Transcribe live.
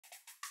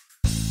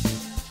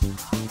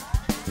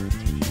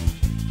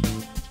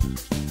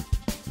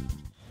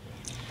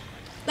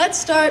Let's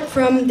start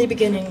from the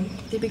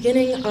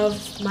beginning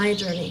of my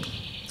journey.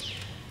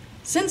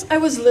 Since I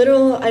was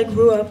little, I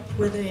grew up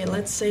with a,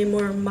 let's say,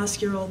 more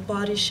muscular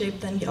body shape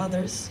than the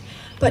others.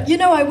 But you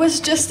know, I was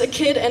just a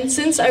kid, and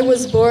since I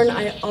was born,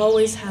 I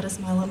always had a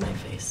smile on my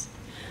face.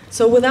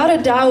 So without a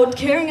doubt,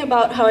 caring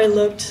about how I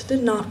looked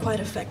did not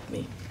quite affect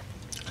me.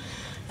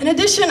 In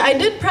addition, I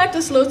did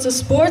practice loads of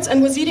sports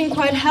and was eating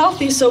quite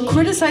healthy, so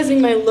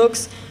criticizing my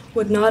looks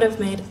would not have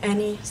made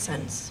any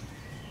sense.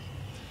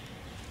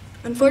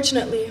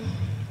 Unfortunately,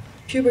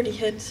 puberty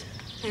hit,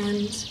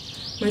 and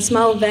my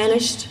smile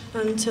vanished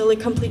until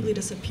it completely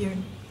disappeared.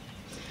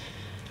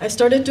 I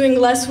started doing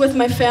less with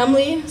my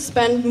family,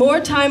 spent more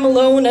time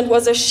alone, and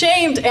was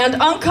ashamed and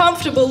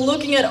uncomfortable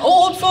looking at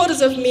old photos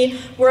of me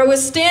where I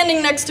was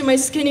standing next to my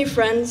skinny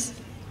friends,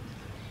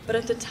 but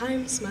at the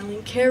time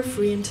smiling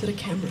carefree into the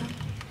camera.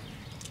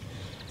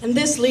 And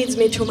this leads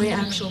me to my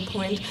actual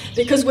point,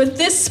 because with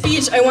this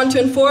speech I want to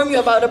inform you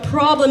about a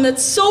problem that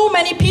so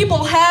many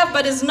people have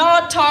but is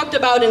not talked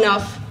about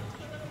enough: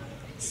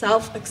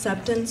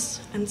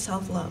 self-acceptance and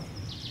self-love.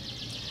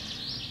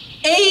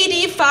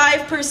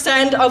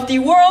 85% of the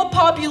world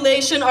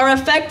population are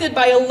affected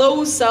by a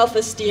low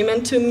self-esteem,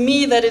 and to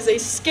me that is a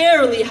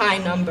scarily high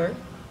number.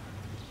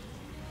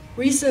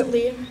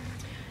 Recently,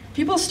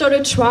 people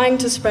started trying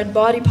to spread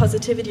body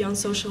positivity on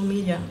social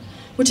media,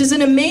 which is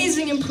an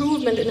amazing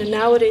improvement in a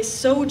nowadays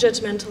so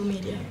judgmental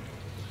media.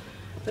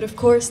 But of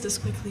course, this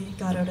quickly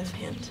got out of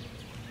hand.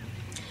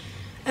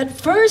 At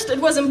first, it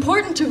was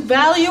important to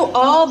value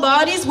all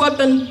bodies,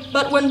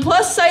 but when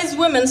plus-size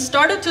women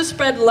started to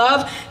spread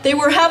love, they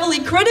were heavily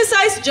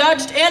criticized,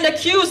 judged, and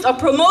accused of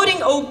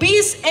promoting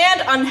obese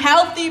and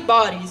unhealthy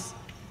bodies.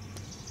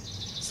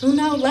 So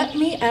now let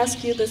me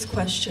ask you this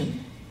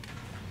question.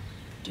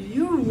 Do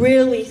you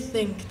really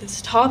think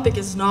this topic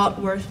is not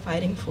worth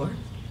fighting for?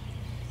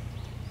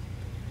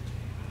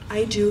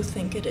 I do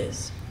think it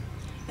is.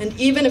 And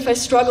even if I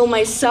struggle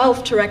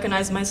myself to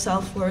recognize my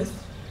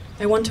self-worth,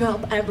 I want to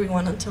help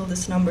everyone until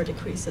this number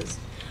decreases.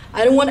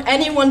 I don't want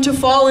anyone to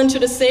fall into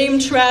the same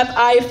trap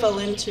I fell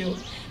into.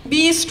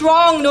 Be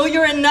strong, know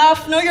you're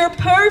enough, know you're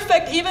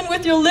perfect, even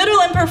with your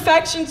little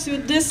imperfections you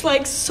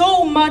dislike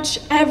so much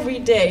every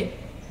day.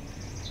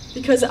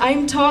 Because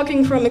I'm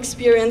talking from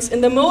experience,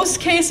 in the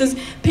most cases,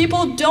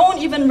 people don't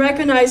even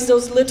recognize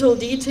those little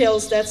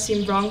details that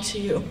seem wrong to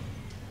you.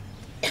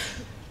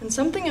 And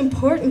something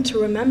important to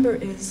remember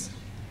is,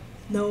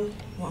 no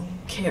one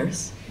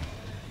cares.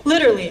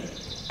 Literally,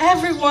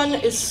 everyone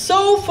is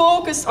so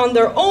focused on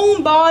their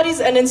own bodies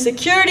and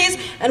insecurities,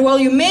 and while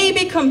you may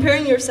be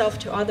comparing yourself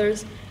to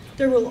others,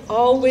 there will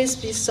always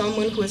be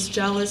someone who is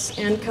jealous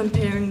and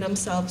comparing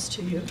themselves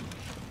to you.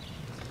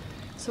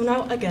 So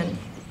now again,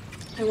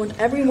 I want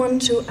everyone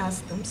to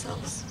ask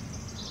themselves,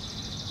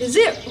 is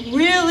it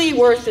really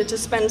worth it to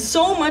spend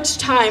so much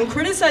time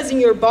criticizing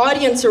your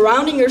body and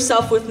surrounding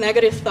yourself with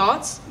negative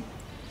thoughts?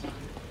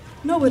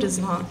 No, it is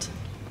not.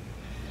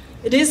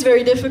 It is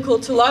very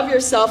difficult to love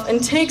yourself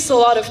and takes a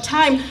lot of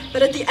time,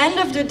 but at the end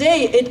of the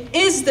day, it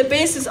is the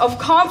basis of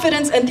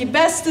confidence and the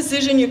best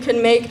decision you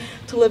can make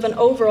to live an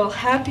overall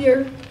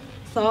happier,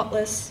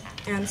 thoughtless,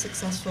 and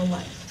successful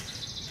life.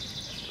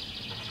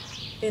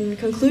 In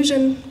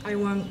conclusion, I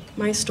want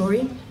my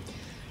story,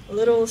 a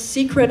little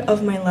secret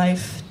of my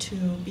life, to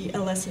be a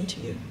lesson to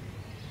you.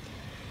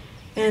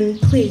 And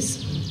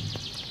please,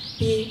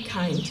 be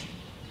kind.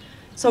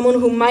 Someone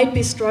who might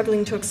be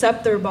struggling to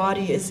accept their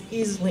body is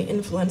easily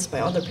influenced by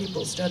other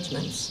people's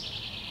judgments.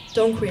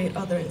 Don't create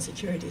other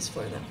insecurities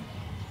for them.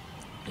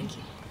 Thank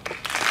you.